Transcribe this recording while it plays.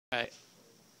Hi,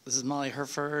 this is Molly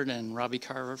Herford and Robbie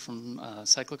Carver from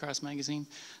Cyclocross Magazine.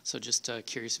 So just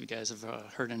curious if you guys have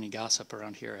heard any gossip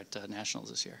around here at Nationals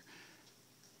this year.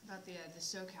 About the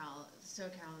SoCal.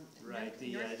 Right.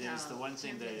 There's the one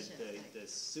thing the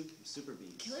super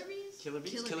bees. Killer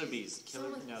bees. Killer bees. Killer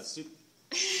bees.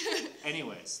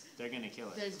 Anyways, they're gonna kill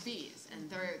it. There's bees, and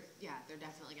they're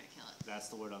definitely gonna kill it. That's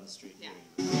the word on the street. Yeah.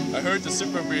 I heard the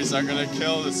Super Bees are going to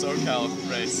kill the SoCal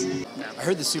race. I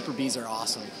heard the Super Bees are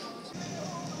awesome.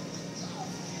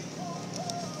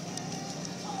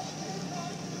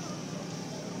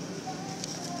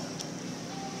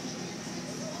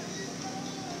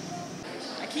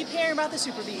 I keep hearing about the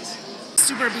Super Bees.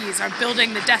 Super Bees are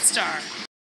building the Death Star.